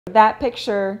That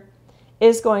picture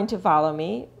is going to follow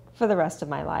me for the rest of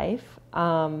my life.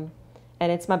 And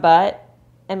it's my butt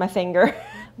and my finger.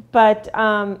 But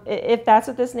if that's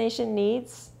what this nation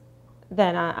needs,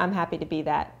 then I'm happy to be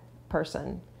that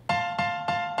person.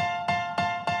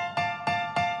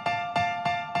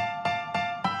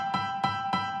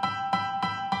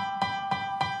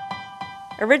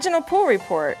 Original pool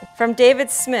report from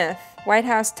David Smith, White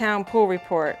House Town Pool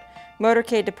Report.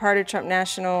 Motorcade departed Trump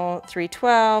National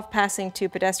 312, passing two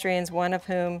pedestrians, one of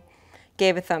whom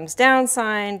gave a thumbs down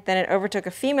sign. Then it overtook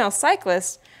a female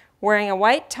cyclist wearing a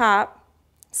white top,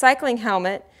 cycling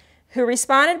helmet, who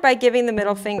responded by giving the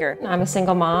middle finger. I'm a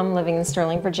single mom living in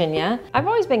Sterling, Virginia. I've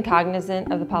always been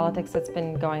cognizant of the politics that's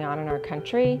been going on in our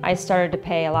country. I started to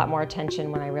pay a lot more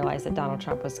attention when I realized that Donald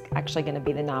Trump was actually going to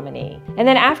be the nominee. And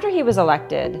then after he was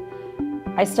elected,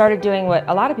 I started doing what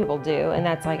a lot of people do, and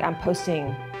that's like, I'm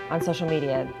posting on social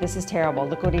media, this is terrible,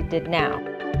 look what he did now.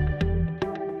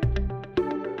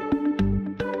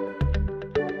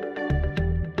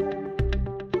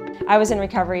 I was in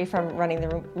recovery from running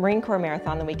the Marine Corps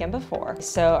Marathon the weekend before.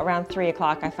 So around 3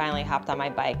 o'clock, I finally hopped on my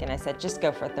bike and I said, just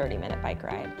go for a 30-minute bike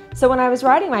ride. So when I was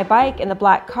riding my bike and the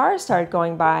black cars started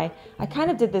going by, I kind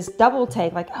of did this double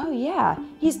take, like, oh yeah,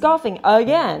 he's golfing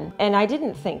again. And I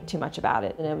didn't think too much about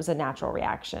it, and it was a natural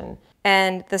reaction.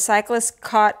 And the cyclist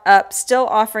caught up, still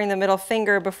offering the middle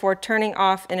finger before turning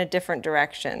off in a different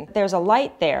direction. There's a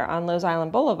light there on Lowe's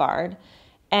Island Boulevard,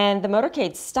 and the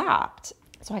motorcade stopped.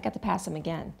 So I got to pass him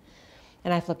again.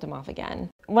 And I flipped him off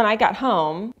again. When I got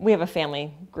home, we have a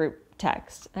family group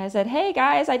text. And I said, hey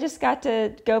guys, I just got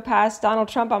to go past Donald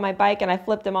Trump on my bike and I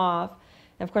flipped him off.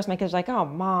 And of course my kids are like, oh,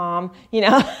 mom, you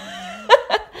know.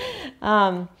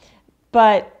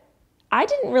 But I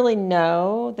didn't really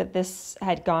know that this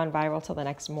had gone viral till the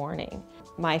next morning.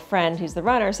 My friend who's the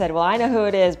runner said, well, I know who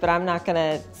it is, but I'm not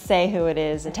gonna say who it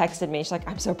is, and texted me. She's like,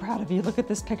 I'm so proud of you, look at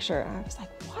this picture. And I was like,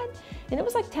 what? And it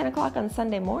was like 10 o'clock on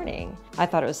Sunday morning. I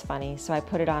thought it was funny, so I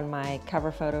put it on my cover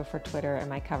photo for Twitter and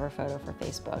my cover photo for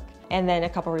Facebook. And then a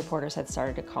couple reporters had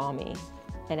started to call me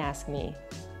and ask me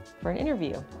for an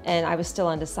interview. And I was still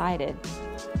undecided.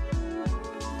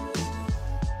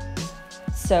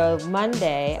 So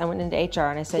Monday, I went into HR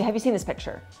and I said, have you seen this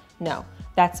picture? No,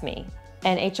 that's me.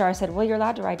 And HR said, well, you're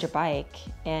allowed to ride your bike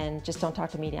and just don't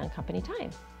talk to media on company time.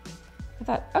 I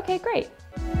thought, okay, great.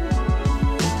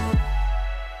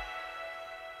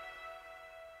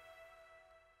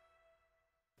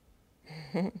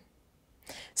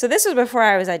 So this was before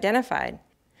I was identified.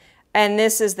 And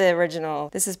this is the original.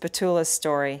 This is Petula's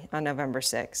story on November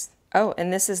 6th. Oh,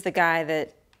 and this is the guy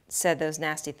that said those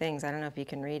nasty things. I don't know if you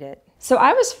can read it. So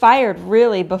I was fired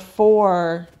really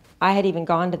before I had even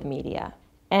gone to the media.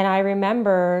 And I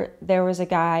remember there was a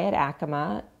guy at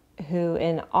Acoma who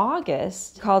in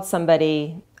August called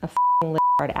somebody a f***ing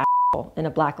lizard asshole in a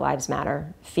Black Lives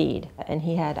Matter feed. And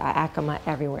he had Acoma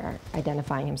everywhere,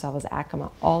 identifying himself as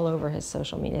Acoma all over his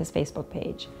social media, his Facebook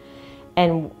page.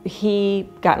 And he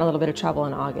got in a little bit of trouble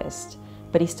in August,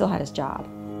 but he still had his job.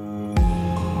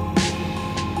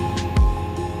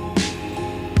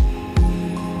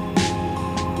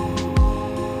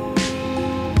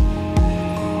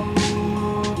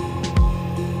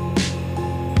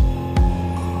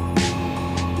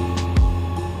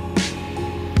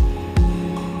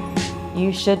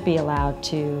 You should be allowed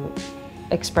to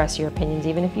express your opinions,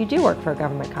 even if you do work for a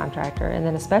government contractor, and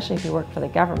then especially if you work for the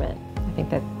government. I think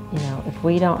that, you know, if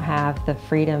we don't have the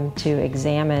freedom to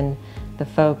examine the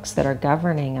folks that are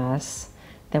governing us,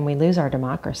 then we lose our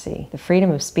democracy. The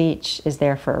freedom of speech is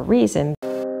there for a reason.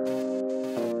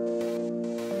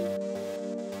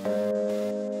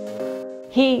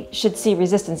 He should see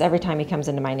resistance every time he comes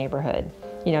into my neighborhood.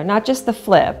 You know, not just the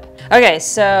flip. Okay,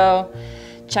 so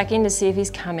checking to see if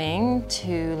he's coming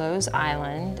to Lowe's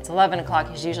Island. It's 11 o'clock,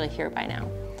 he's usually here by now.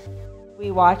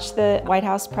 We watch the White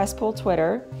House press pool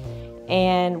Twitter,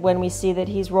 and when we see that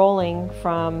he's rolling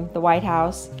from the White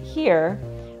House here,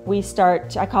 we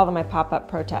start, I call them my pop-up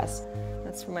protests.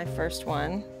 That's for my first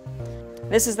one.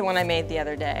 This is the one I made the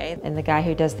other day. And the guy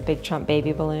who does the big Trump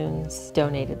baby balloons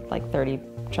donated like 30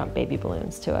 Trump baby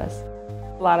balloons to us.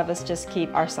 A lot of us just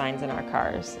keep our signs in our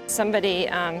cars. Somebody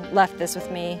left this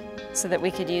with me so that we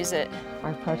could use it.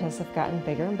 Our protests have gotten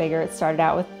bigger and bigger. It started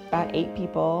out with about 8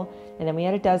 people, and then we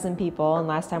had 12 people, and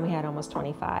last time we had almost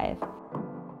 25.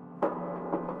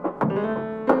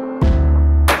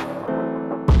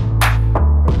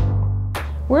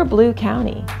 We're a blue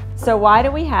county. So why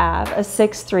do we have a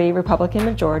 6-3 Republican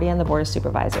majority on the Board of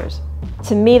Supervisors?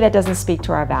 To me, that doesn't speak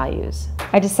to our values.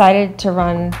 I decided to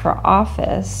run for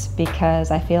office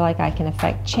because I feel like I can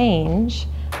affect change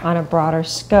on a broader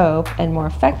scope and more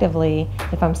effectively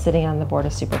if I'm sitting on the Board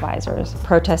of Supervisors.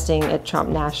 Protesting at Trump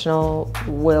National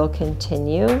will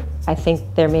continue. I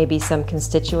think there may be some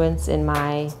constituents in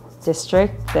my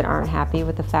district that aren't happy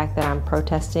with the fact that I'm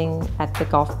protesting at the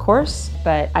golf course,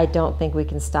 but I don't think we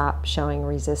can stop showing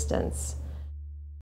resistance.